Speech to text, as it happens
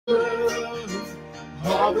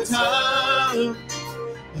all the time.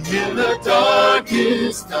 In the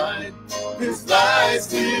darkest night, His light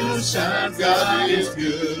still shines. God is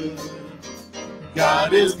good.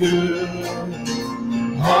 God is good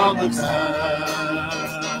all the time.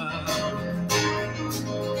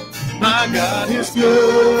 My God is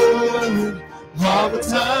good all the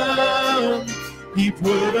time. He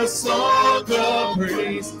put a song of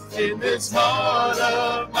praise in this heart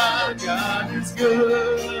of mine. God is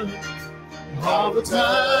good all the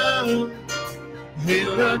time. In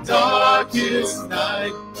the darkest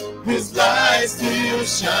night, His light still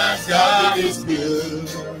shines. God is good.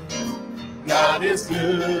 God is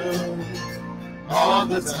good all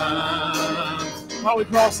the time. While we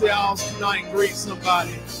cross the aisles tonight and greet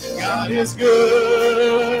somebody. God is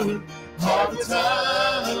good all the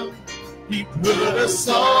time. He put a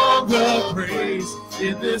song of praise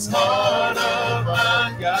in this heart of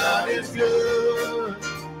mine. God is good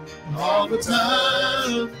all the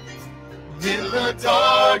time. In the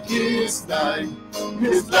darkest night,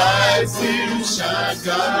 His light still shines.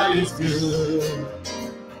 God is good.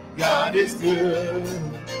 God is good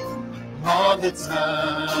all the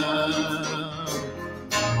time.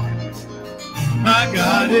 My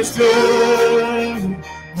God is good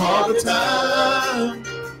all the time.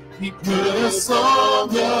 He put a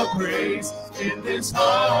song of praise in this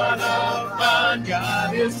heart of mine.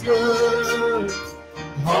 God is good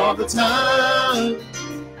all the time.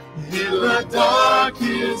 In the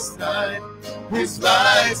darkest night, His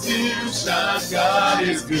light still shines. God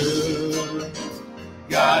is good.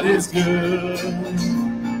 God is good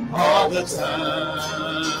all the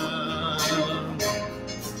time.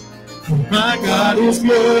 My God is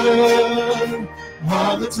good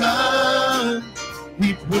all the time.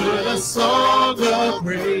 He put a song of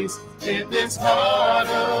praise in this heart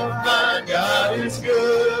of mine. God is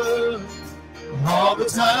good all the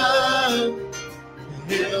time.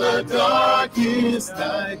 In the darkest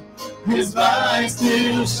night, His light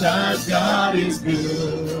still shines. God is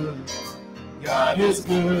good. God is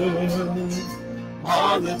good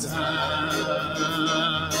all the time.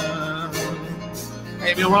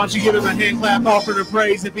 Amen. Why don't you give Him a hand clap offering of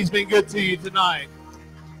praise if He's been good to you tonight?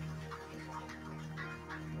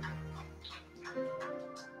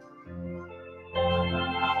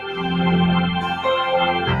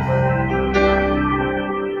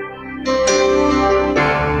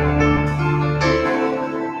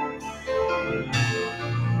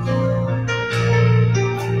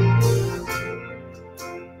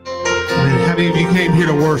 How many of you came here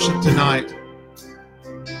to worship tonight?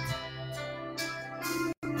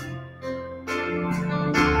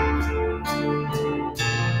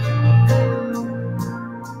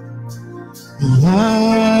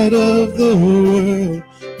 Light of the world,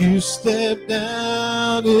 you step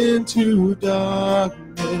down into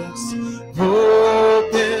darkness.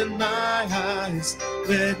 Open my eyes,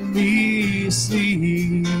 let me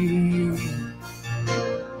see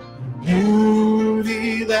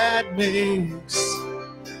beauty that makes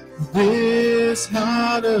this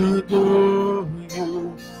heart adore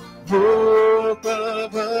you. Hope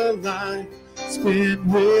of a life spent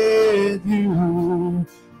with you.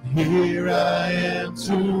 Here I am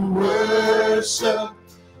to worship.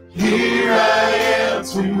 Here I am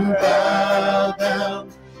to bow down.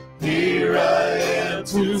 Here I am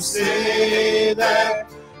to say that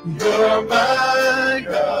you're my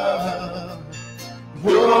God.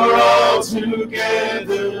 You're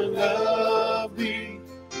altogether lovely,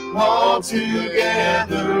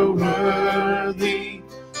 altogether worthy,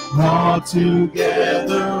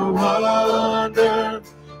 altogether wonderful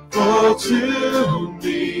to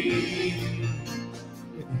me.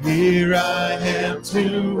 And here I am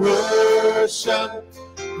to worship.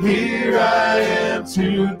 Here I am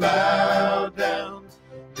to bow down.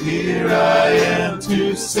 Here I am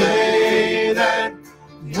to say that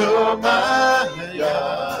you're my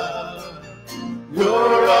God.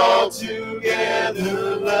 You're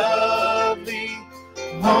altogether lovely,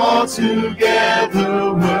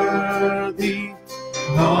 altogether worthy,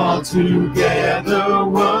 altogether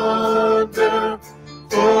wonderful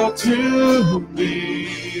to me.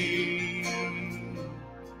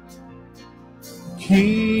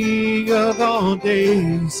 King of all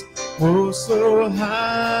days, oh so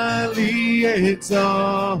highly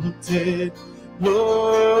exalted,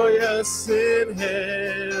 glorious in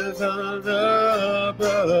heaven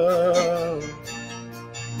above.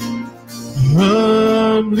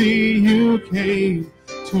 Humbly you came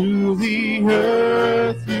to the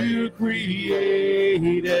earth you created,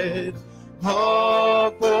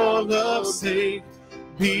 all full of sake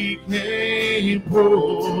became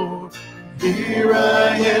poor. Here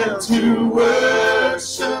I am to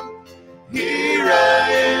worship. Here I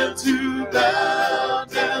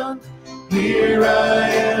Here I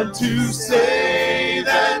am to say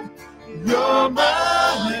that you're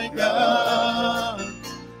my God.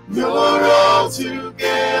 You're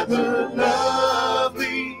altogether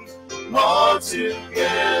lovely,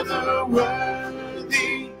 altogether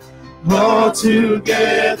worthy,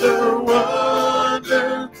 altogether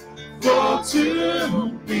wonderful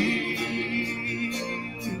to me.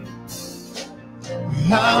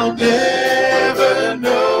 I'll never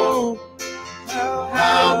know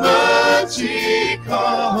how much it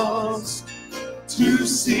costs to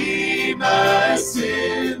see my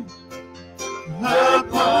sin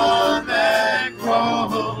upon that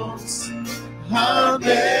cross. I'll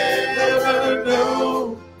never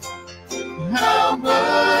know how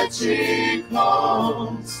much it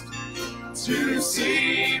costs to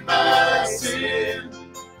see my sin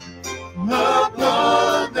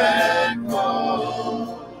upon that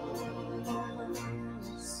cross.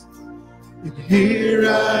 And here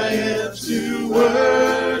I am to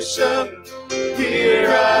worship, here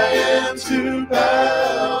I am to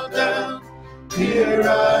bow down, here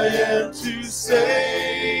I am to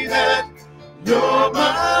say that you're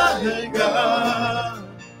my God.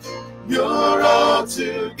 You're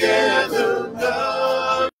altogether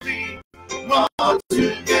lovely,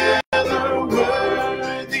 altogether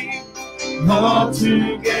worthy,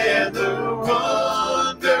 altogether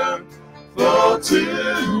wonderful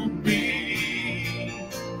to me.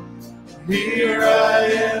 Here I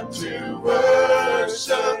am to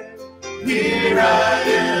worship, here I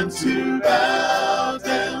am to bow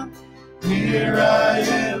down, here I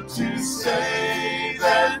am to say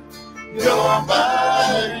that you're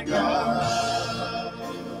my God.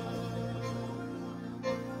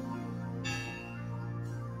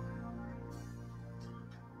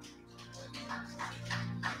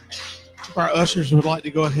 If our ushers would like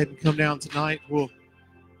to go ahead and come down tonight, we'll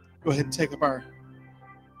go ahead and take up our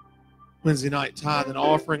Wednesday night tithe and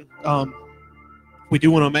offering. We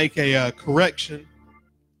do want to make a correction.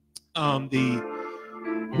 The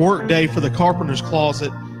work day for the Carpenter's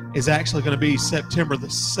Closet is actually going to be September the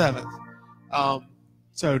 7th.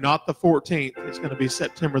 So not the 14th. It's going to be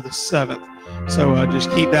September the 7th. So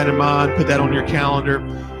just keep that in mind. Put that on your calendar.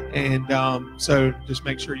 And so just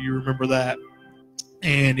make sure you remember that.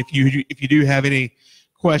 And if you do have any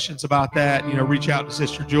questions about that, reach out to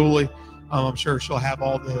Sister Julie. I'm sure she'll have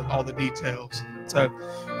all the details. So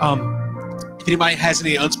if anybody has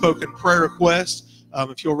any unspoken prayer requests,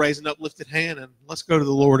 if you'll raise an uplifted hand, and let's go to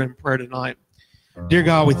the Lord in prayer tonight. Dear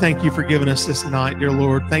God, we thank you for giving us this night, dear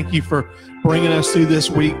Lord. Thank you for bringing us through this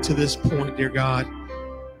week to this point, dear God.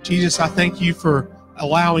 Jesus, I thank you for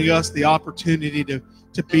allowing us the opportunity to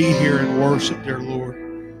be here and worship, dear Lord.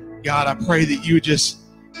 God, I pray that you would just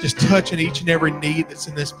touch in each and every need that's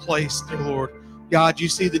in this place, dear Lord. God, you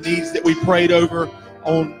see the needs that we prayed over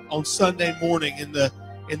on Sunday morning in the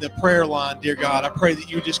prayer line, dear God. I pray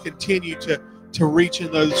that you just continue to reach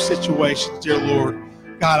in those situations, dear Lord.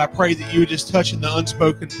 God, I pray that you would just touch in the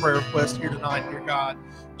unspoken prayer request here tonight, dear God.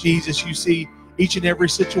 Jesus, you see each and every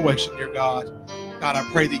situation, dear God. God, I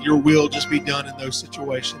pray that your will just be done in those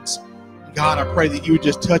situations. God, I pray that you would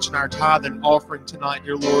just touch in our tithe and offering tonight,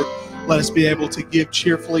 dear Lord. Let us be able to give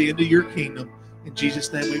cheerfully into your kingdom. In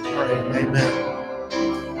Jesus' name we pray. Amen.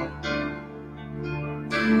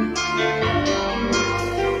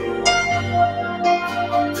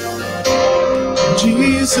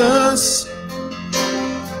 Jesus,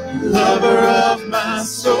 lover of my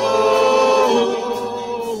soul.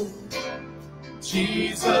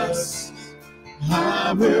 Jesus,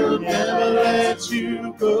 I will never let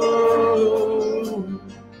you go.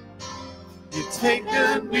 You've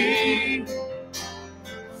taken me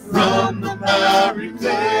from the miry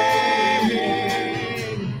clay.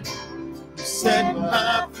 You set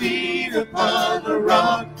my feet upon the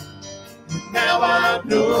rock, and now I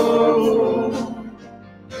know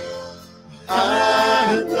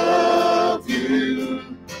I love you.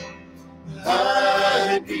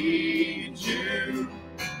 I need you.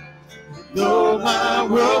 Though my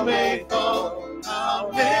world may fall,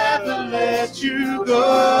 I'll never let you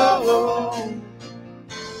go.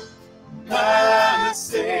 My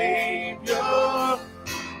Savior,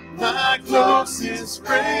 my closest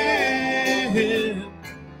friend,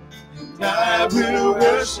 and I will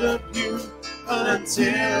worship you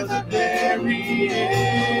until the very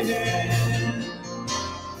end.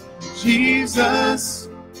 Jesus,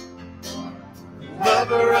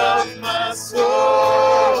 lover of my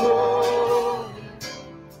soul.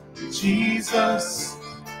 Jesus,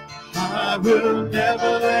 I will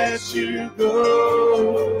never let you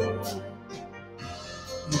go.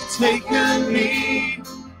 You've taken me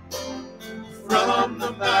from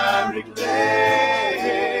the miry clay.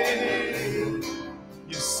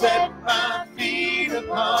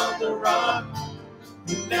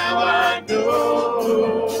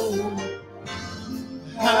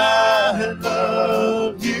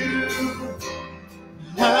 love you.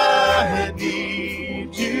 I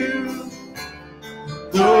need you.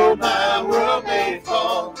 Though my world may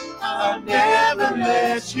fall, I'll never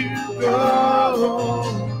let you go.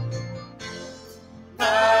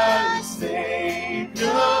 My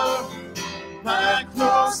Savior, my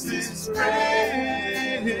closest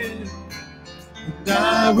friend, and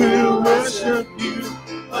I will worship you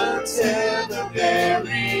until the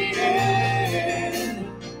very end.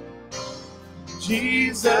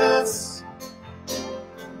 Jesus,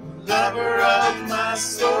 lover of my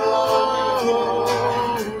soul.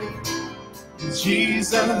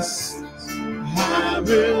 Jesus, I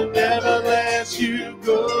will never let you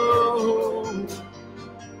go.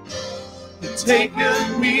 You've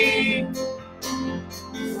taken me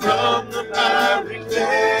from the miry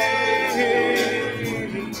clay.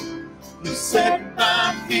 You set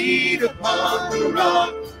my feet upon the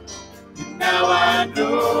rock, and now I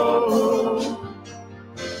know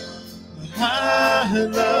I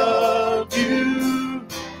love you.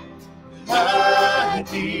 I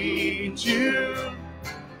need you.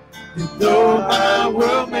 And though my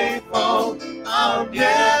world may fall, I'll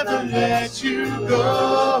never let you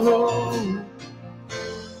go.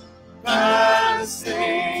 My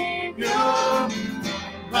Savior,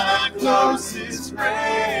 my closest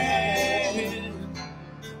friend,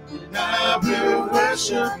 and I will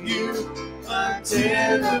worship you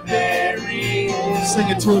until the very end. Sing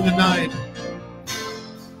it to him tonight.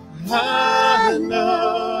 I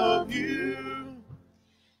love you.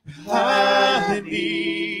 I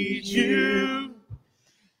need you.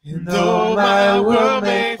 And though my world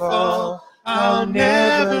may fall, I'll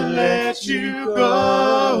never let you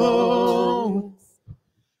go.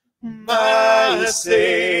 My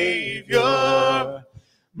Savior,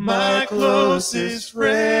 my closest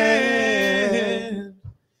friend,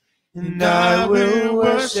 and I will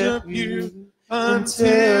worship you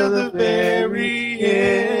until the very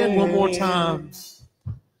end. One more time.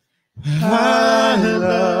 I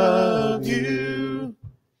love you.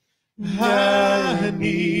 I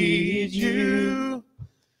need you.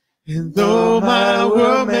 And though my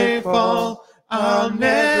world may fall, I'll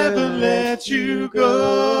never let you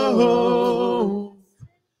go.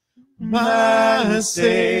 My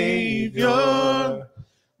Savior,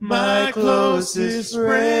 my closest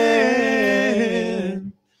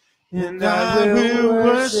friend, and I will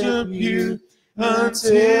worship you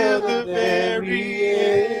until the very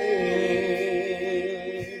end.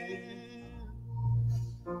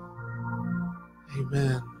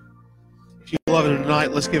 Amen. If you love him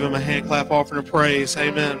tonight, let's give him a hand clap offering of praise.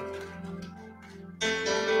 Amen.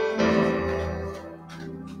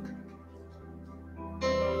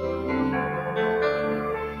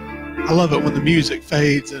 I love it when the music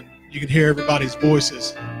fades and you can hear everybody's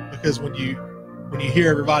voices, because when you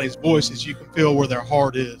hear everybody's voices, you can feel where their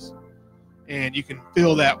heart is, and you can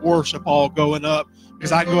feel that worship all going up.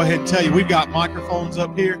 Because I can go ahead and tell you, we've got microphones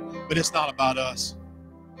up here, but it's not about us.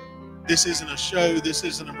 This isn't a show. This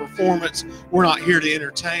isn't a performance. We're not here to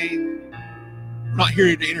entertain. We're not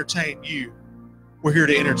here to entertain you. We're here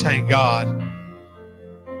to entertain God.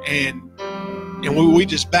 And we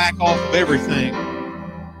just back off of everything.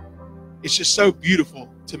 It's just so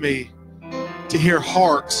beautiful to me to hear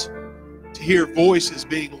hearts, to hear voices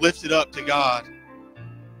being lifted up to God.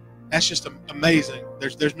 That's just amazing.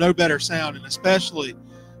 There's no better sound, and especially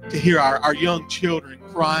to hear our young children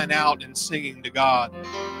crying out and singing to God.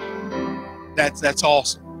 That's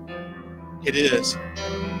awesome. It is.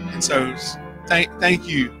 And so thank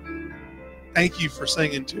you. Thank you for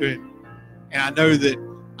singing to him. And I know that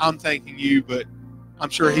I'm thanking you, but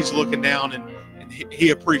I'm sure he's looking down and he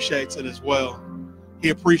appreciates it as well. He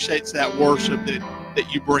appreciates that worship that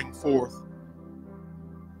you bring forth.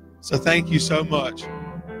 So thank you so much.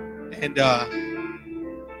 And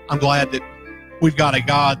I'm glad that we've got a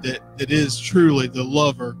God that is truly the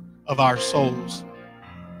lover of our souls.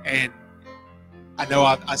 And I know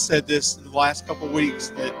I said this in the last couple of weeks,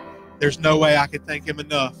 that there's no way I could thank him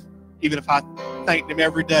enough. Even if I thanked him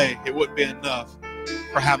every day, it wouldn't be enough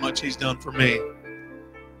for how much he's done for me.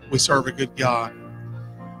 We serve a good God.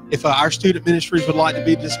 If our student ministries would like to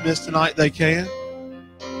be dismissed tonight, they can.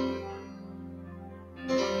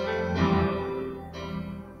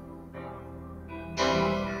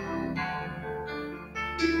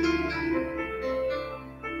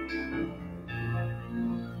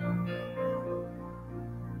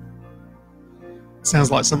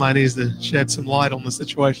 Sounds like somebody needs to shed some light on the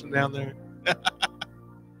situation down there. Go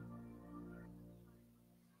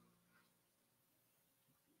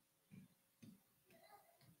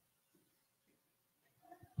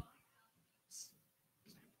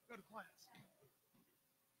to class.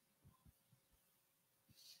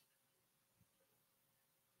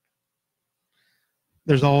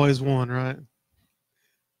 There's always one, right?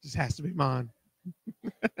 Just has to be mine.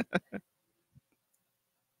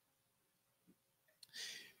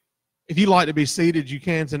 If you'd like to be seated, you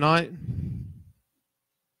can tonight.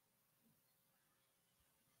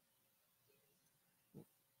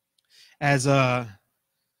 As I'm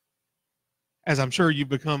sure you've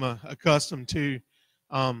become accustomed to,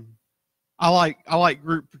 I like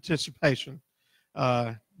group participation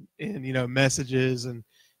in messages and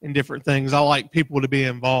different things. I like people to be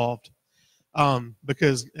involved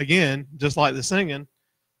because again, just like the singing,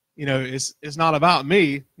 it's not about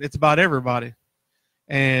me; it's about everybody.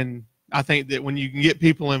 And I think that when you can get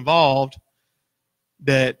people involved,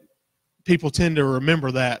 that people tend to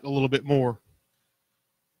remember that a little bit more.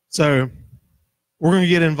 So we're going to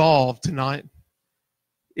get involved tonight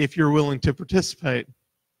if you're willing to participate.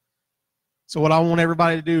 So what I want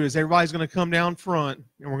everybody to do is everybody's going to come down front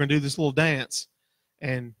and we're going to do this little dance.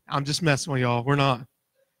 And I'm just messing with y'all. We're not.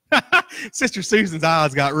 Sister Susan's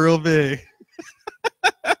eyes got real big.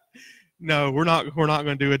 No, we're not going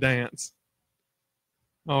to do a dance.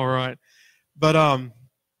 All right. But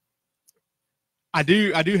I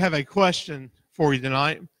do have a question for you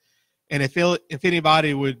tonight. And if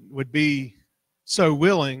anybody would be so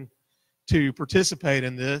willing to participate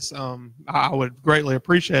in this, I would greatly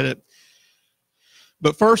appreciate it.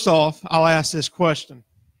 But first off, I'll ask this question.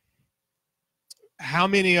 How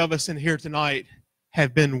many of us in here tonight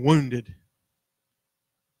have been wounded?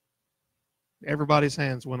 Everybody's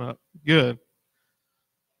hands went up. Good.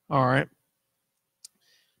 All right.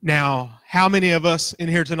 Now, how many of us in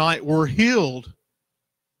here tonight were healed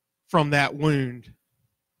from that wound?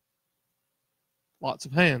 Lots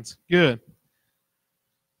of hands. Good.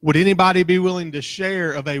 Would anybody be willing to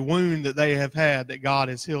share of a wound that they have had that God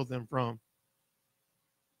has healed them from?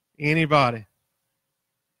 Anybody?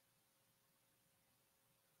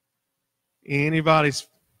 Anybody's,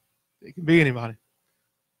 it can be anybody.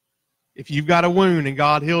 If you've got a wound and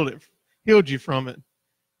God healed you from it,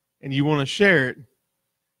 and you want to share it,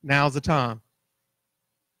 now's the time.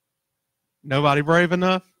 Nobody brave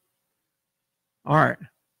enough? All right.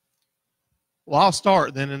 Well, I'll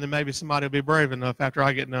start then, and then maybe somebody will be brave enough after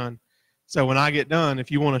I get done. So when I get done,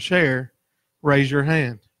 if you want to share, raise your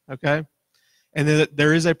hand, okay? And then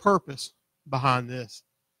there is a purpose behind this.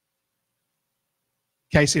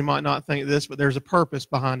 Casey might not think this, but there's a purpose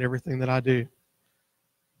behind everything that I do.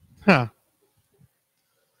 Huh.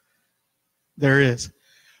 There is.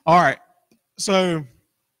 All right. So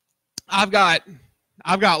I've got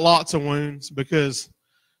lots of wounds because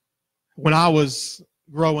when I was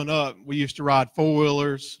growing up, we used to ride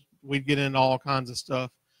four-wheelers. We'd get into all kinds of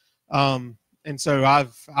stuff. And so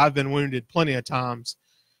I've been wounded plenty of times.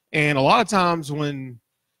 And a lot of times when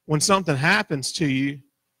something happens to you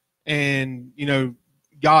and,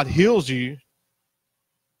 God heals you,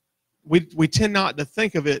 we tend not to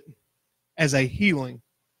think of it as a healing.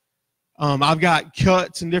 I've got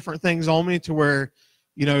cuts and different things on me to where,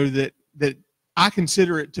 that I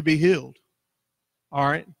consider it to be healed. All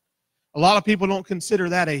right. A lot of people don't consider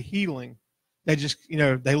that a healing. They just,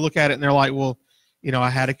 they look at it and they're like, well, I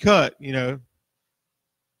had a cut,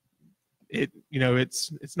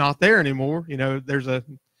 it's not there anymore. There's a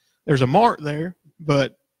mark there,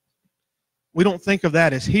 but we don't think of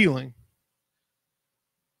that as healing.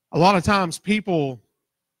 A lot of times people,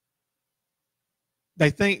 they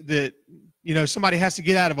think that, somebody has to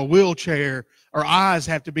get out of a wheelchair or eyes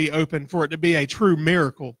have to be open for it to be a true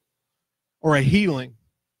miracle or a healing.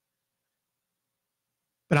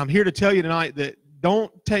 But I'm here to tell you tonight that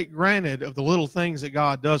don't take granted of the little things that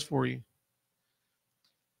God does for you.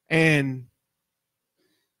 And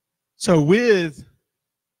so with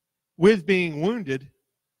being wounded,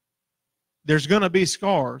 there's going to be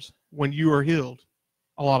scars when you are healed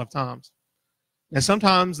a lot of times. And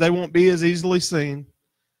sometimes they won't be as easily seen.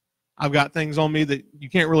 I've got things on me that you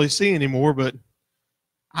can't really see anymore, but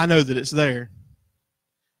I know that it's there.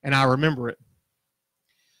 And I remember it.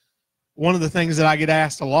 One of the things that I get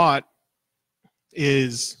asked a lot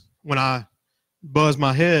is when I buzz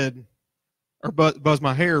my head or buzz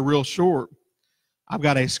my hair real short, I've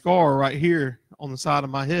got a scar right here on the side of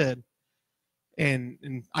my head.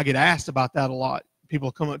 And I get asked about that a lot.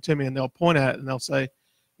 People come up to me and they'll point at it and they'll say,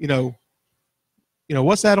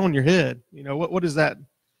 what's that on your head? What is that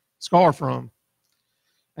scar from?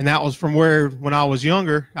 And that was from where, when I was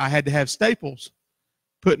younger, I had to have staples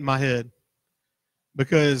put in my head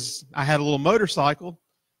because I had a little motorcycle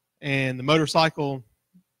and the motorcycle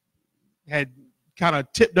had kind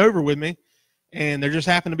of tipped over with me and there just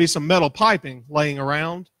happened to be some metal piping laying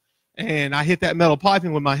around and I hit that metal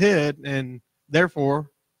piping with my head and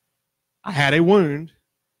therefore I had a wound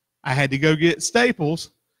I had to go get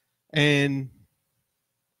staples, and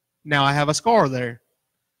now I have a scar there.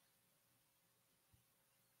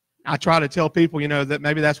 I try to tell people, that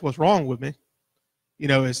maybe that's what's wrong with me.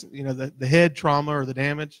 Is, the head trauma or the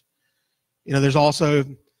damage. There's also,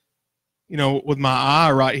 with my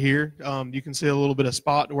eye right here, you can see a little bit of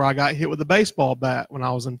spot where I got hit with a baseball bat when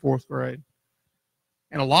I was in 4th grade.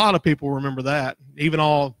 And a lot of people remember that. Even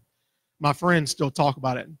all my friends still talk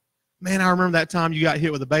about it. Man, I remember that time you got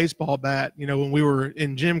hit with a baseball bat, when we were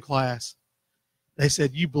in gym class. They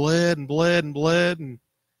said you bled and bled and bled.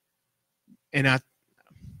 And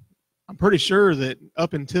I'm pretty sure that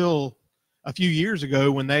up until a few years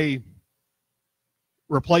ago when they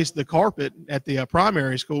replaced the carpet at the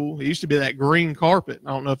primary school, it used to be that green carpet. I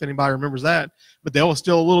don't know if anybody remembers that, but there was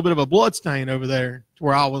still a little bit of a blood stain over there to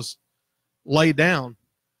where I was laid down,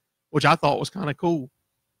 which I thought was kind of cool.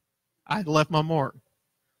 I had left my mark,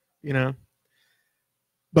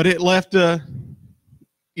 but it left a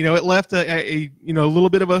little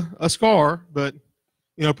bit of a scar, but,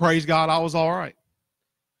 praise God, I was all right.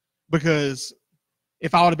 Because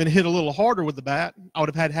if I would have been hit a little harder with the bat, I would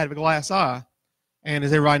have had to have a glass eye. And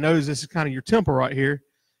as everybody knows, this is kind of your temple right here.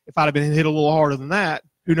 If I'd have been hit a little harder than that,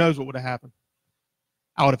 who knows what would have happened?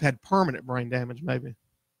 I would have had permanent brain damage maybe,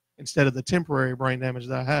 instead of the temporary brain damage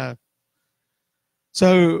that I have.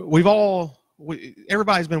 So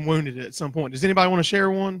everybody's been wounded at some point. Does anybody want to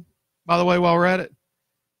share one, by the way, while we're at it?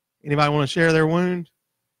 Anybody want to share their wound?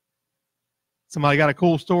 Somebody got a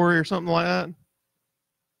cool story or something like that?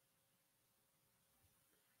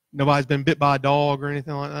 Nobody's been bit by a dog or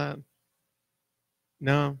anything like that?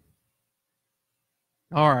 No?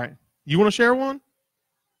 All right. You want to share one?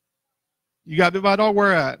 You got bit by a dog?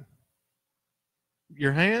 Where at?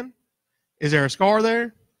 Your hand? Is there a scar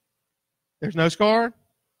there? There's no scar?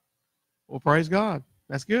 Well, praise God.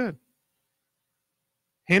 That's good.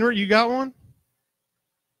 Henry, you got one?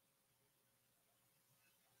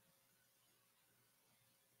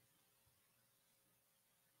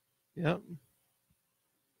 Yep.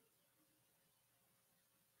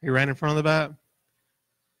 He ran in front of the bat.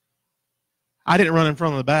 I didn't run in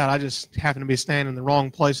front of the bat. I just happened to be standing in the wrong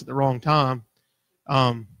place at the wrong time.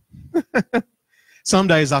 Some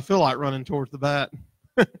days I feel like running towards the bat.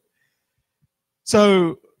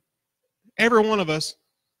 So every one of us,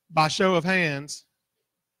 by show of hands,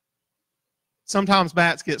 sometimes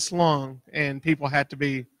bats get slung and there's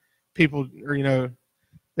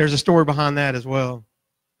a story behind that as well.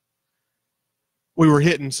 We were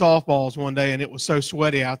hitting softballs one day and it was so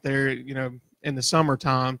sweaty out there, in the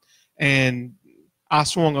summertime, and I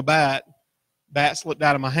swung a bat slipped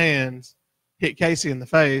out of my hands, hit Casey in the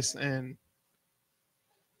face, and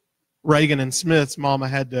Reagan and Smith's mama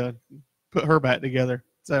had to put her back together.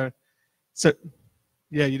 So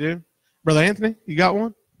yeah, you do? Brother Anthony, you got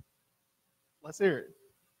one? Let's hear it.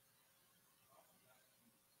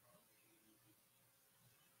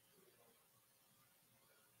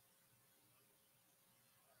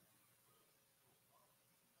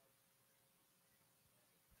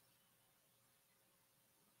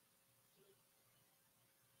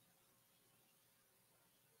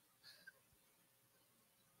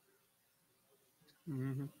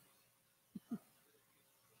 Mm-hmm.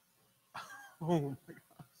 Oh my gosh.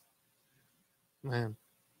 Man.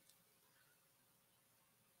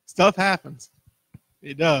 Stuff happens.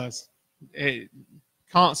 It does.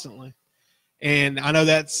 Constantly. And I know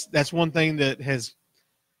that's one thing that has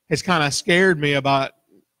kind of scared me about,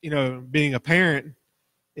 being a parent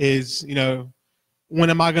is, when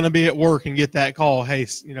am I going to be at work and get that call? Hey,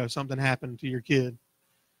 something happened to your kid.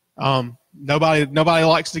 Nobody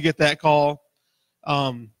likes to get that call.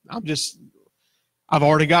 I've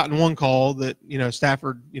already gotten one call that,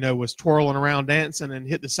 Stafford, was twirling around dancing and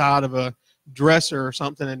hit the side of a dresser or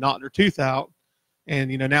something and knocked her tooth out.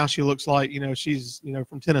 And, now she looks like, she's,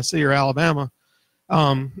 from Tennessee or Alabama.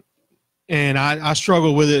 And I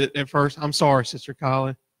struggled with it at first. I'm sorry, Sister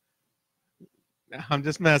Kylie. I'm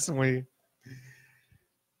just messing with you.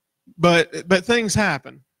 But things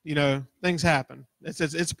happen, things happen.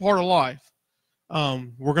 It's a part of life.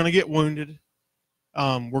 We're going to get wounded.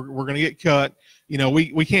 We're going to get cut.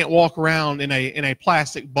 We can't walk around in a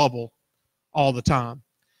plastic bubble all the time.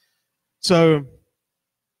 So,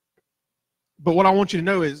 but what I want you to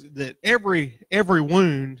know is that every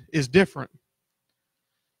wound is different.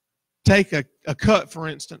 Take a cut, for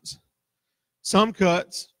instance. Some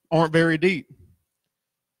cuts aren't very deep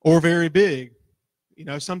or very big.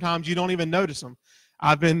 Sometimes you don't even notice them.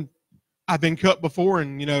 I've been cut before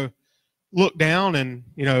and, look down and,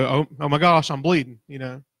 oh my gosh, I'm bleeding,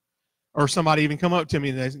 or somebody even come up to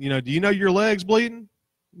me and they, do you know your leg's bleeding?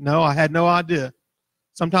 No, I had no idea.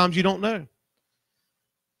 Sometimes you don't know.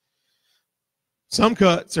 Some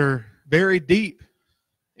cuts are very deep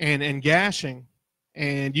and gashing,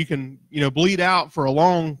 and you can, bleed out for a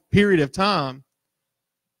long period of time.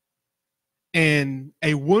 And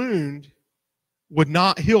a wound would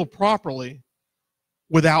not heal properly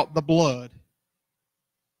without the blood.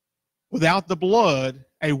 Without the blood,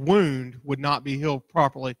 a wound would not be healed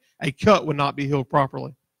properly. A cut would not be healed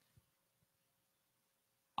properly.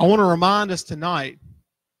 I want to remind us tonight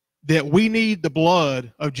that we need the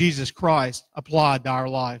blood of Jesus Christ applied to our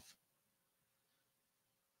life.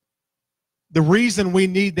 The reason we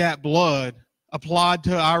need that blood applied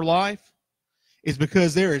to our life is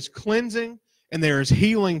because there is cleansing and there is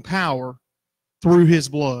healing power through His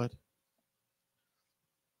blood.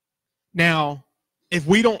 Now, if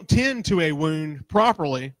we don't tend to a wound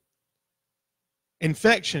properly,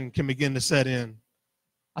 infection can begin to set in.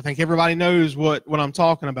 I think everybody knows what I'm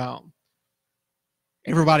talking about.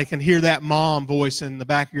 Everybody can hear that mom voice in the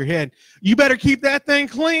back of your head. You better keep that thing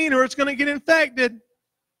clean or it's going to get infected.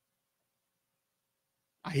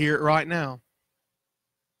 I hear it right now.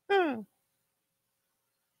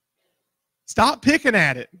 Stop picking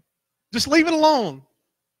at it. Just leave it alone.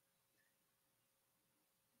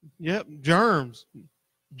 Yep, germs.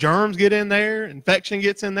 Germs get in there. Infection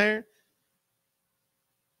gets in there.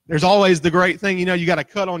 There's always the great thing, you got a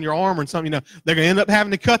cut on your arm or something, they're going to end up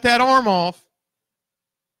having to cut that arm off.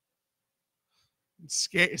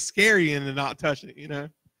 It's scary into not touching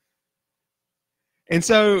it, And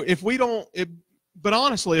so but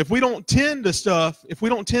honestly, if we don't tend to stuff, if we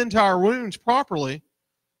don't tend to our wounds properly,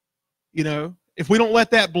 if we don't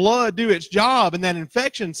let that blood do its job and that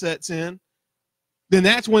infection sets in, then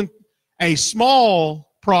that's when a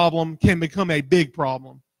small problem can become a big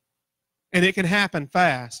problem. And it can happen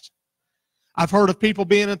fast. I've heard of people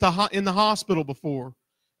being in the hospital before,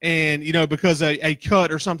 and because a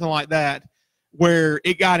cut or something like that, where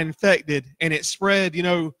it got infected and it spread,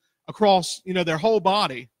 across their whole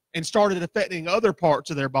body and started affecting other parts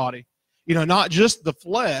of their body. Not just the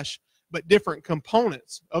flesh, but different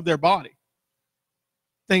components of their body.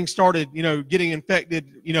 Things started, getting infected,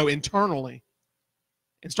 internally,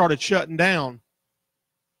 and started shutting down.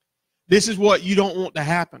 This is what you don't want to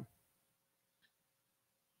happen.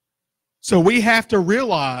 So we have to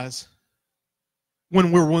realize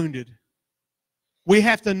when we're wounded. We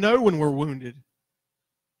have to know when we're wounded.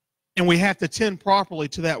 And we have to tend properly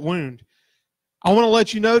to that wound. I want to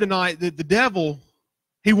let you know tonight that the devil,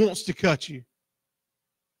 he wants to cut you.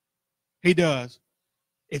 He does.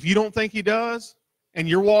 If you don't think he does, and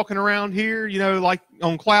you're walking around here, like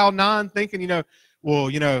on cloud nine thinking,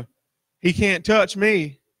 he can't touch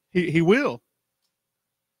me, he will.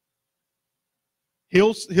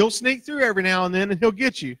 He'll sneak through every now and then and he'll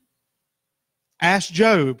get you. Ask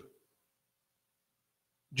Job.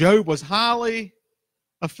 Job was highly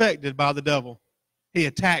affected by the devil. He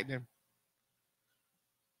attacked him.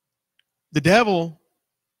 The devil,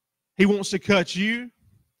 he wants to cut you.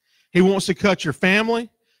 He wants to cut your family.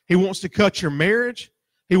 He wants to cut your marriage.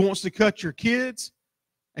 He wants to cut your kids.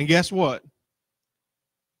 And guess what?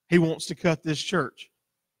 He wants to cut this church.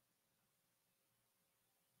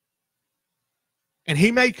 And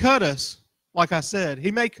he may cut us, like I said,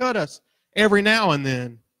 he may cut us every now and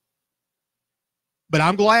then. But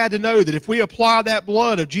I'm glad to know that if we apply that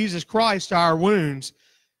blood of Jesus Christ to our wounds,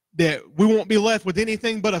 that we won't be left with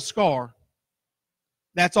anything but a scar.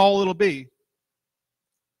 That's all it'll be.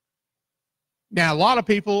 Now, a lot of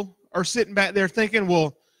people are sitting back there thinking,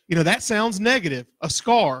 well, that sounds negative, a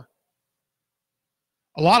scar.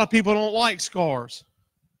 A lot of people don't like scars.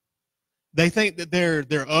 They think that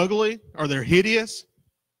they're ugly or they're hideous.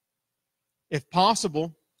 If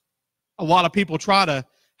possible, a lot of people try to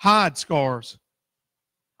hide scars.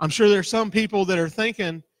 I'm sure there's some people that are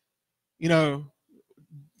thinking,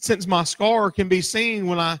 since my scar can be seen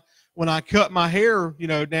when I cut my hair,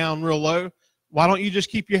 down real low, why don't you just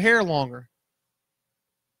keep your hair longer?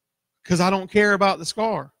 Because I don't care about the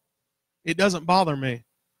scar. It doesn't bother me.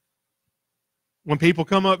 When people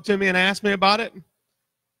come up to me and ask me about it,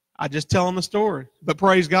 I just tell them the story. But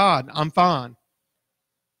praise God, I'm fine.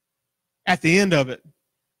 At the end of it,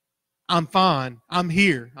 I'm fine. I'm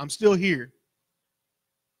here. I'm still here.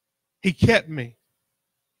 He kept me.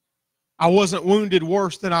 I wasn't wounded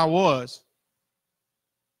worse than I was.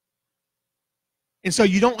 And so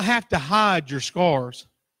you don't have to hide your scars.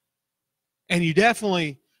 And you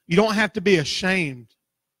don't have to be ashamed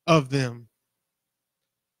of them.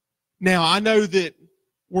 Now, I know that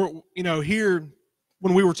we're, here,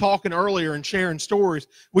 when we were talking earlier and sharing stories,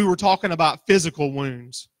 we were talking about physical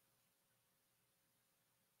wounds.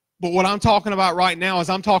 But what I'm talking about right now is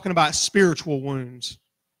I'm talking about spiritual wounds,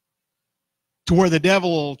 to where the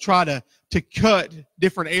devil will try to cut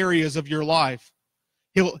different areas of your life.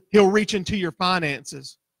 He'll reach into your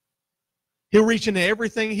finances. He'll reach into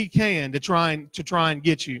everything he can to try and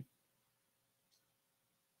get you.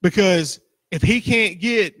 Because if he can't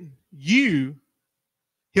get you,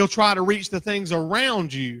 he'll try to reach the things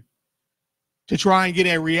around you to try and get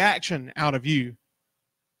a reaction out of you.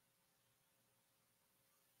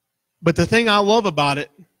 But the thing I love about it,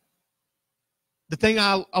 the thing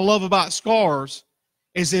I love about scars,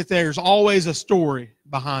 is that there's always a story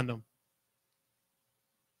behind them.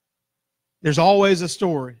 There's always a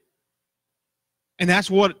story. And that's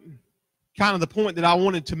what kind of the point that I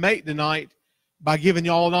wanted to make tonight by giving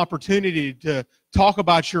y'all an opportunity to talk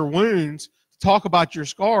about your wounds, talk about your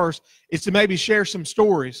scars, is to maybe share some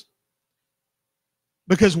stories.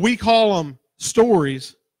 Because we call them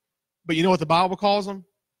stories, but you know what the Bible calls them?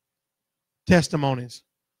 Testimonies.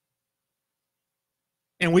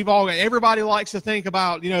 And everybody likes to think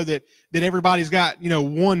about, that everybody's got,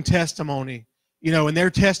 one testimony, and their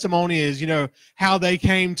testimony is, how they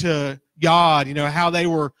came to God, how they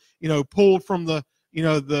were, pulled from the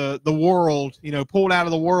world, pulled out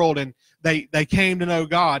of the world, and they came to know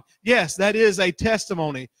God. Yes, that is a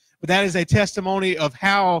testimony, but that is a testimony of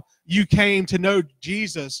how you came to know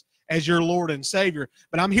Jesus as your Lord and Savior.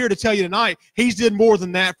 But I'm here to tell you tonight, He's did more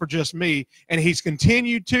than that for just me, and He's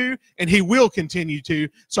continued to, and He will continue to.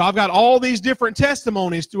 So I've got all these different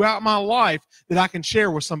testimonies throughout my life that I can share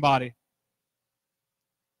with somebody.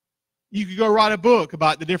 You could go write a book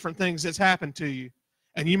about the different things that's happened to you,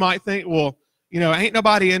 and you might think, well, wouldn't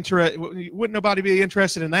nobody be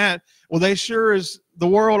interested in that? Well, they sure as the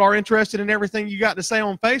world are interested in everything you got to say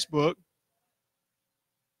on Facebook.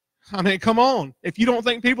 I mean, come on. If you don't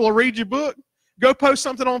think people will read your book, go post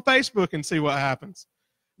something on Facebook and see what happens.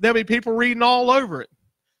 There'll be people reading all over it,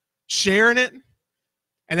 sharing it,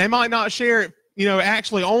 and they might not share it,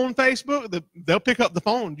 actually on Facebook. They'll pick up the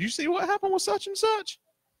phone. Do you see what happened with such and such?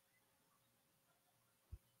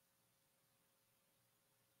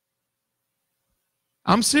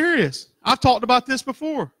 I'm serious. I've talked about this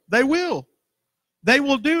before. They will. They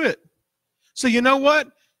will do it. So you know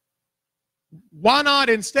what? Why not,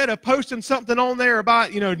 instead of posting something on there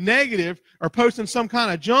about, negative, or posting some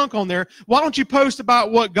kind of junk on there, why don't you post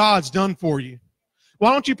about what God's done for you?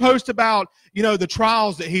 Why don't you post about, the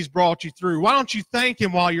trials that He's brought you through? Why don't you thank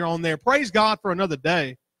Him while you're on there? Praise God for another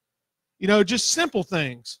day. Just simple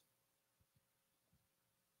things.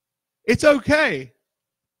 It's okay.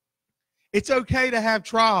 It's okay to have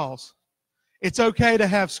trials. It's okay to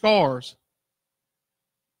have scars.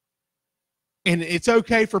 And it's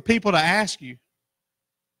okay for people to ask you.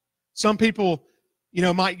 Some people,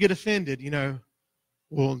 might get offended,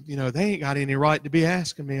 well, they ain't got any right to be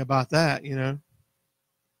asking me about that,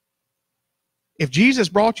 If Jesus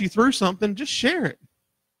brought you through something, just share it.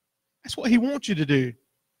 That's what He wants you to do.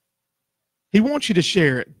 He wants you to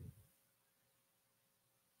share it.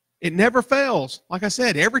 It never fails. Like I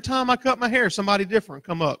said, every time I cut my hair, somebody different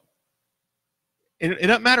come up. It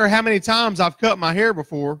doesn't matter how many times I've cut my hair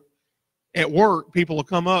before. At work, people will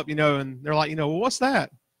come up, and they're like, well, what's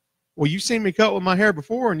that? Well, you've seen me cut with my hair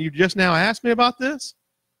before, and you just now asked me about this?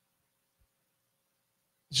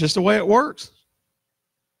 It's just the way it works.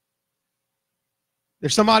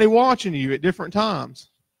 There's somebody watching you at different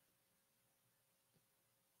times.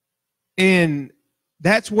 And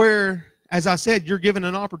that's where, as I said, you're given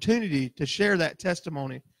an opportunity to share that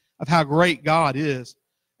testimony of how great God is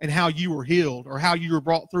and how you were healed or how you were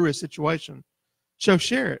brought through a situation. So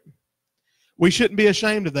share it. We shouldn't be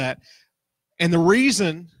ashamed of that. And the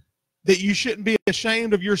reason that you shouldn't be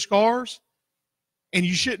ashamed of your scars, and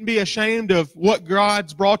you shouldn't be ashamed of what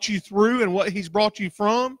God's brought you through and what He's brought you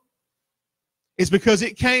from, is because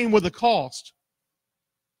it came with a cost.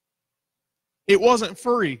 It wasn't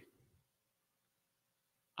free.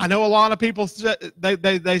 I know a lot of people,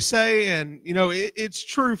 they say, and it's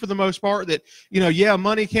true for the most part, that yeah,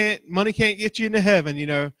 money can't get you into heaven.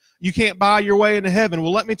 You can't buy your way into heaven.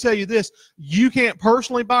 Well, let me tell you this: you can't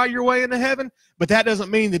personally buy your way into heaven, but that doesn't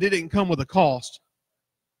mean that it didn't come with a cost.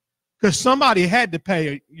 Because somebody had to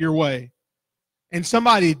pay your way, and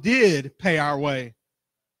somebody did pay our way.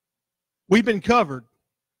 We've been covered.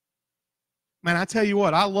 Man, I tell you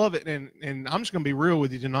what, I love it, and I'm just going to be real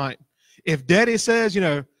with you tonight. If Daddy says,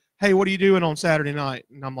 hey, what are you doing on Saturday night?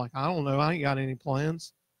 And I'm like, I don't know. I ain't got any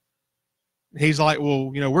plans. He's like,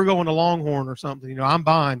 well, we're going to Longhorn or something. I'm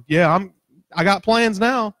buying. Yeah, I got plans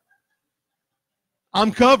now.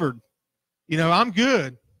 I'm covered. I'm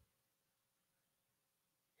good.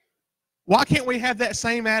 Why can't we have that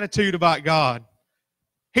same attitude about God?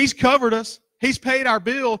 He's covered us. He's paid our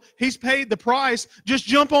bill. He's paid the price. Just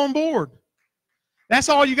jump on board. That's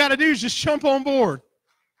all you got to do is just jump on board.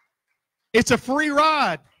 It's a free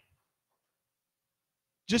ride.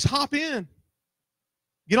 Just hop in.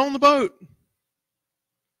 Get on the boat.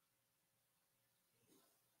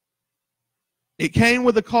 It came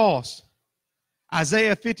with a cost.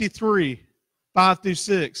 Isaiah 53,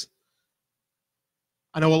 5-6.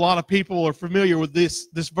 I know a lot of people are familiar with this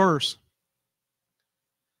verse.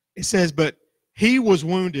 It says, but he was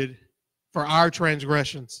wounded for our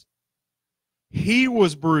transgressions. He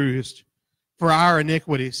was bruised for our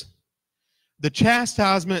iniquities. The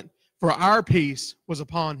chastisement for our peace was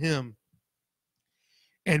upon him.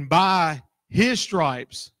 And by his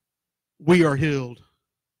stripes we are healed.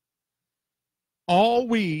 All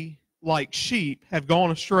we, like sheep, have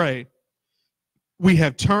gone astray. We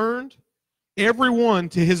have turned everyone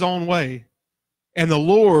to his own way, and the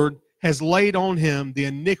Lord has laid on him the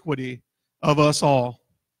iniquity of us all.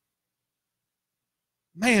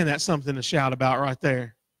 Man, that's something to shout about right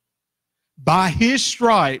there. By his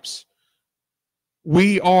stripes,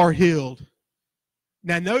 we are healed.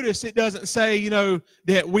 Now notice it doesn't say,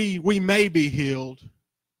 that we may be healed.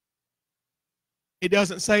 It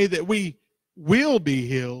doesn't say that we will be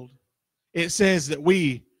healed. It says that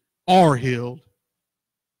we are healed.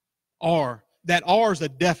 Are. That are is a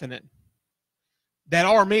definite. That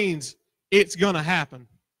are means it's going to happen.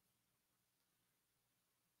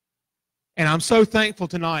 And I'm so thankful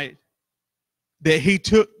tonight that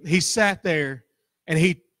he sat there and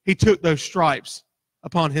he took those stripes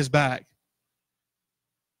upon his back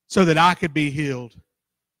so that I could be healed.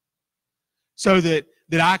 So that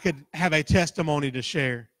I could have a testimony to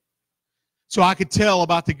share. So I could tell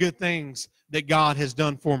about the good things that God has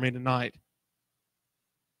done for me tonight.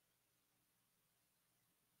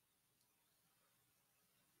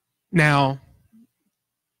 Now,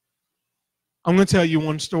 I'm going to tell you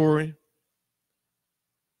one story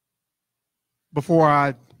before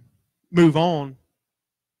I move on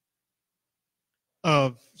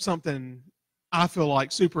of something I feel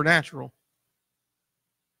like supernatural.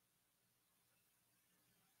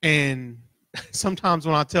 And sometimes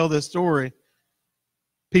when I tell this story,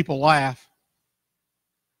 people laugh.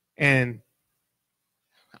 And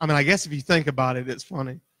I guess if you think about it, it's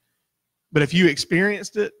funny. But if you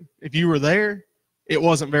experienced it, if you were there, it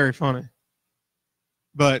wasn't very funny.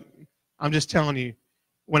 But I'm just telling you,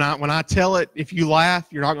 when I tell it, if you laugh,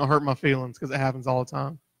 you're not going to hurt my feelings because it happens all the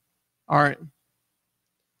time. All right.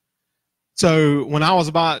 So when I was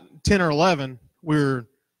about 10 or 11, we were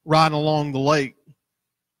riding along the lake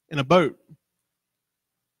in a boat.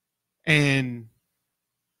 And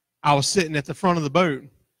I was sitting at the front of the boat.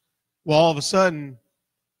 Well, all of a sudden,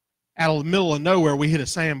 out of the middle of nowhere, we hit a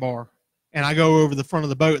sandbar. And I go over the front of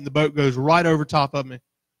the boat, and the boat goes right over top of me.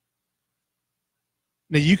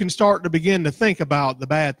 Now, you can start to begin to think about the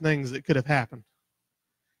bad things that could have happened.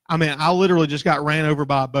 I literally just got ran over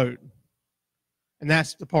by a boat. And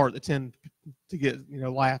that's the part that tends to get,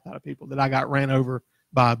 laugh out of people, that I got ran over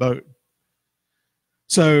by a boat.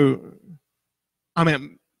 So,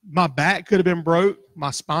 my back could have been broke.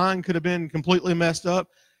 My spine could have been completely messed up.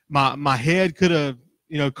 My head could have,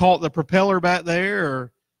 caught the propeller back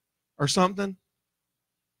there or something.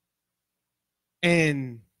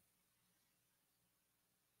 And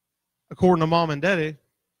according to Mom and Daddy,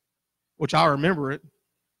 which I remember it,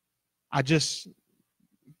 I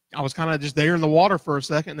was kind of just there in the water for a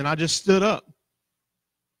second, and then I just stood up.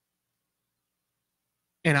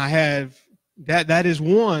 And I have, that is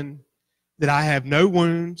one that I have no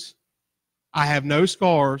wounds, I have no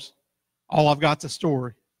scars, all I've got's a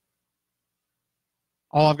story.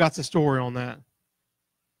 All I've got's a story on that.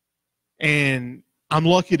 And I'm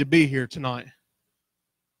lucky to be here tonight.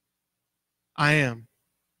 I am.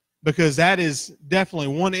 Because that is definitely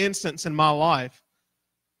one instance in my life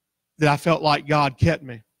that I felt like God kept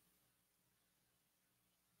me.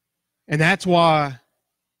 And that's why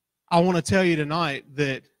I want to tell you tonight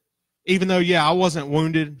that even though, I wasn't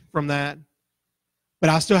wounded from that,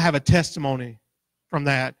 but I still have a testimony from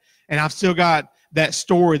that. And I've still got that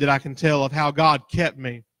story that I can tell of how God kept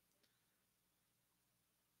me.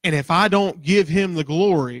 And if I don't give him the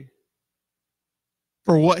glory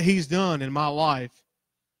for what he's done in my life,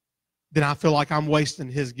 then I feel like I'm wasting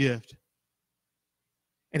his gift.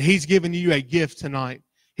 And he's given you a gift tonight.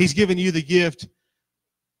 He's given you the gift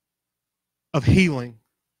of healing.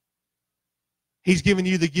 He's given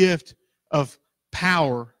you the gift of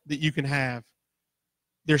power that you can have.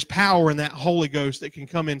 There's power in that Holy Ghost that can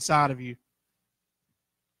come inside of you.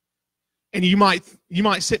 And you might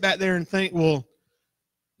sit back there and think, well,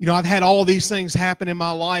 I've had all these things happen in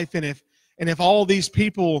my life, and And if all these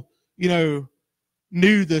people, you know,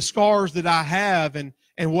 knew the scars that I have and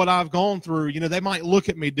what I've gone through, you know, they might look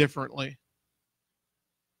at me differently.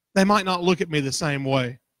 They might not look at me the same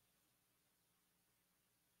way.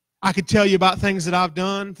 I could tell you about things that I've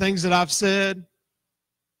done, things that I've said,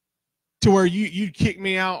 to where you'd kick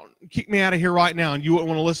me out of here right now, and you wouldn't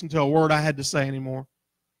want to listen to a word I had to say anymore.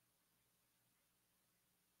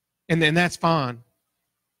 And then that's fine.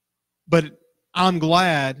 But I'm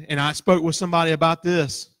glad, and I spoke with somebody about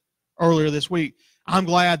this earlier this week, I'm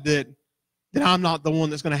glad that I'm not the one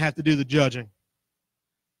that's going to have to do the judging.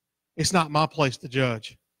 It's not my place to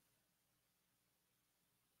judge.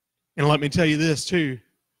 And let me tell you this too.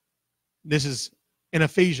 This is in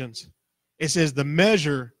Ephesians. It says the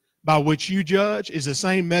measure by which you judge is the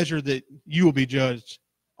same measure that you will be judged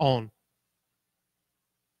on.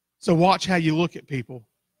 So watch how you look at people.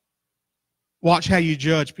 Watch how you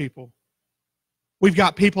judge people. We've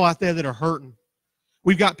got people out there that are hurting.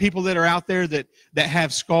 We've got people that are out there that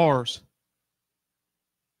have scars,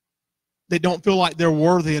 that don't feel like they're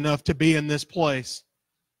worthy enough to be in this place.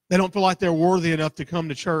 They don't feel like they're worthy enough to come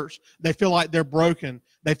to church. They feel like they're broken.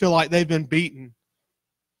 They feel like they've been beaten.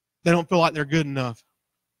 They don't feel like they're good enough.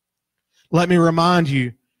 Let me remind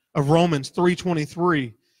you of Romans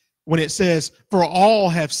 3:23 when it says, "For all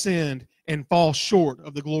have sinned and fall short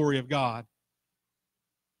of the glory of God."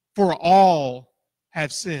 For all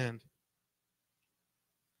have sinned.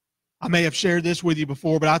 I may have shared this with you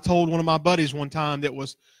before, but I told one of my buddies one time that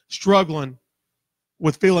was struggling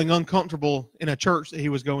with feeling uncomfortable in a church that he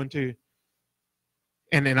was going to.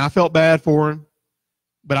 And I felt bad for him.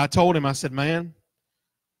 But I told him, I said, man,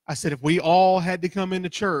 I said, if we all had to come into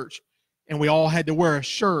church and we all had to wear a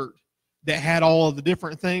shirt that had all of the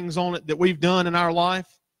different things on it that we've done in our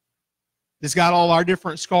life, that's got all our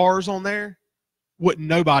different scars on there, wouldn't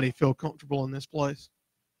nobody feel comfortable in this place?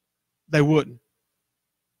 They wouldn't.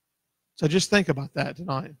 So just think about that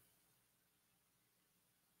tonight.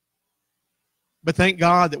 But thank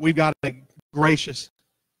God that we've got a gracious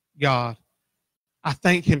God. I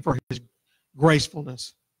thank Him for His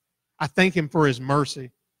gracefulness. I thank Him for His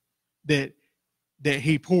mercy that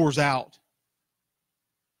He pours out.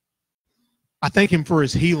 I thank Him for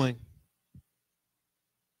His healing.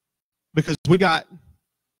 Because we've got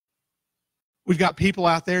people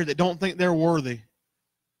out there that don't think they're worthy,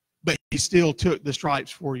 but He still took the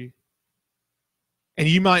stripes for you. And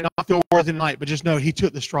you might not feel worthy tonight, but just know He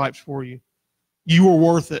took the stripes for you. You were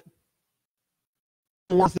worth it.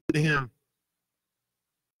 Worth it to Him.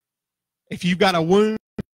 If you've got a wound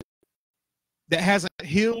that hasn't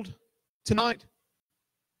healed tonight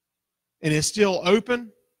and is still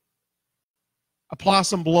open, apply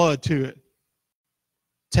some blood to it.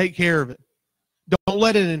 Take care of it. Don't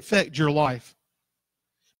let it infect your life.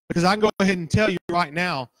 Because I can go ahead and tell you right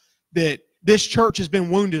now that this church has been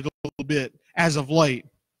wounded a little bit as of late.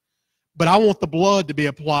 But I want the blood to be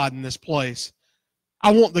applied in this place.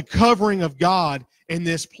 I want the covering of God in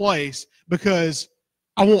this place because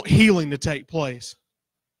I want healing to take place.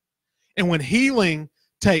 And when healing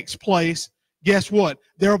takes place, guess what?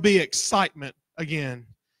 There'll be excitement again.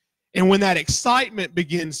 And when that excitement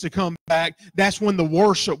begins to come back, that's when the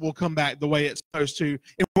worship will come back the way it's supposed to.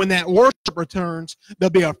 And when that worship returns, there'll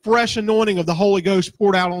be a fresh anointing of the Holy Ghost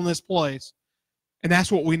poured out on this place. And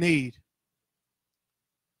that's what we need.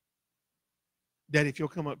 Daddy, if you'll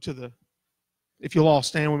come up to if you'll all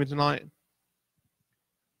stand with me tonight.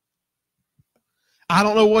 I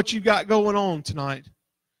don't know what you got going on tonight.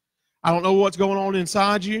 I don't know what's going on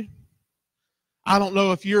inside you. I don't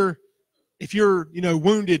know if you're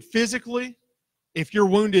wounded physically, if you're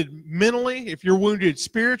wounded mentally, if you're wounded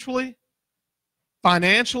spiritually,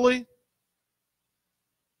 financially.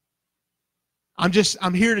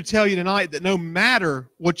 I'm here to tell you tonight that no matter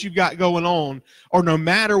what you've got going on, or no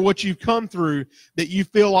matter what you've come through that you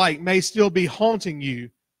feel like may still be haunting you,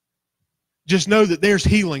 just know that there's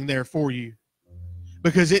healing there for you.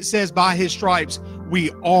 Because it says by His stripes we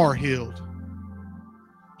are healed.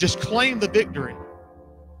 Just claim the victory.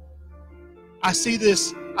 I see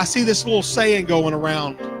this little saying going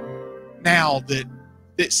around now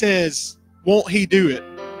that says, won't He do it?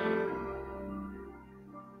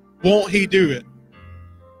 Won't He do it?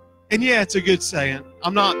 And yeah, it's a good saying.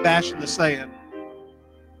 I'm not bashing the saying.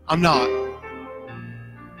 I'm not.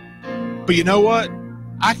 But you know what?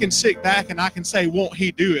 I can sit back and I can say, won't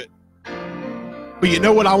He do it? But you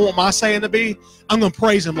know what I want my saying to be? I'm going to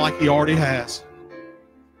praise Him like He already has.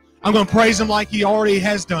 I'm going to praise Him like He already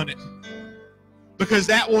has done it. Because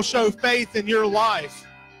that will show faith in your life.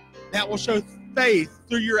 That will show faith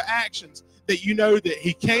through your actions that you know that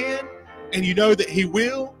He can, and you know that He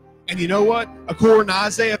will, And you know what? According to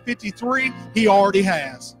Isaiah 53, he already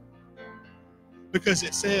has. Because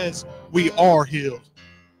it says we are healed.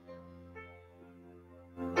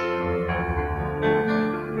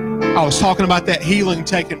 I was talking about that healing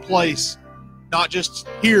taking place, not just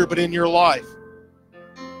here, but in your life.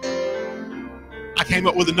 I came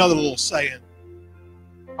up with another little saying.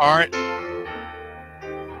 All right?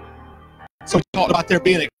 So we talked about there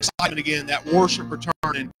being excitement again, that worship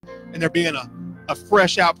returning, and there being a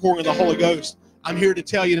fresh outpouring of the Holy Ghost. I'm here to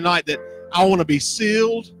tell you tonight that I want to be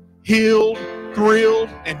sealed, healed, thrilled,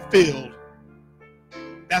 and filled.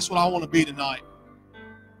 That's what I want to be tonight.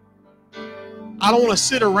 I don't want to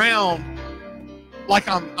sit around like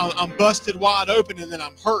I'm busted wide open and then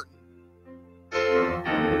I'm hurting.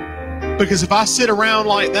 Because if I sit around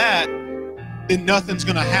like that, then nothing's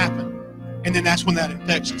going to happen. And then that's when that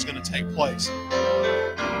infection's going to take place.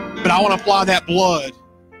 But I want to apply that blood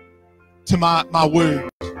to my wound.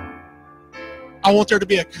 I want there to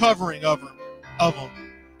be a covering of them.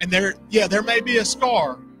 And there may be a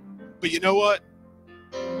scar, but you know what?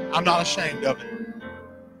 I'm not ashamed of it.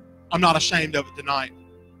 I'm not ashamed of it tonight.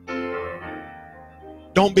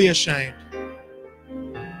 Don't be ashamed.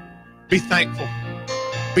 Be thankful.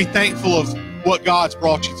 Be thankful of what God's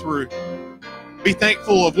brought you through. Be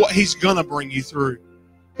thankful of what He's going to bring you through,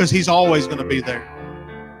 because He's always going to be there.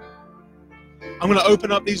 I'm going to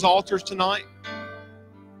open up these altars tonight,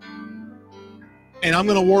 and I'm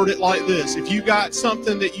going to word it like this. If you got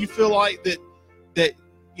something that you feel like that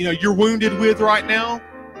you're wounded with right now,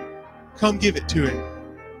 come give it to Him.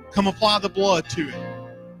 Come apply the blood to it.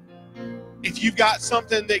 If you've got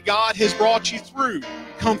something that God has brought you through,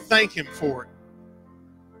 come thank Him for it.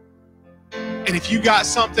 And if you got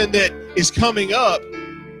something that is coming up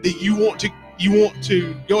that you want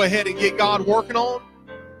to go ahead and get God working on,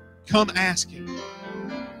 come ask Him.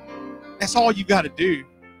 That's all you got to do.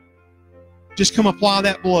 Just come apply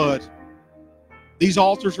that blood. These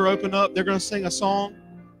altars are open up. They're going to sing a song.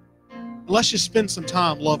 Let's just spend some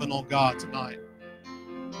time loving on God tonight.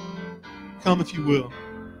 Come if you will.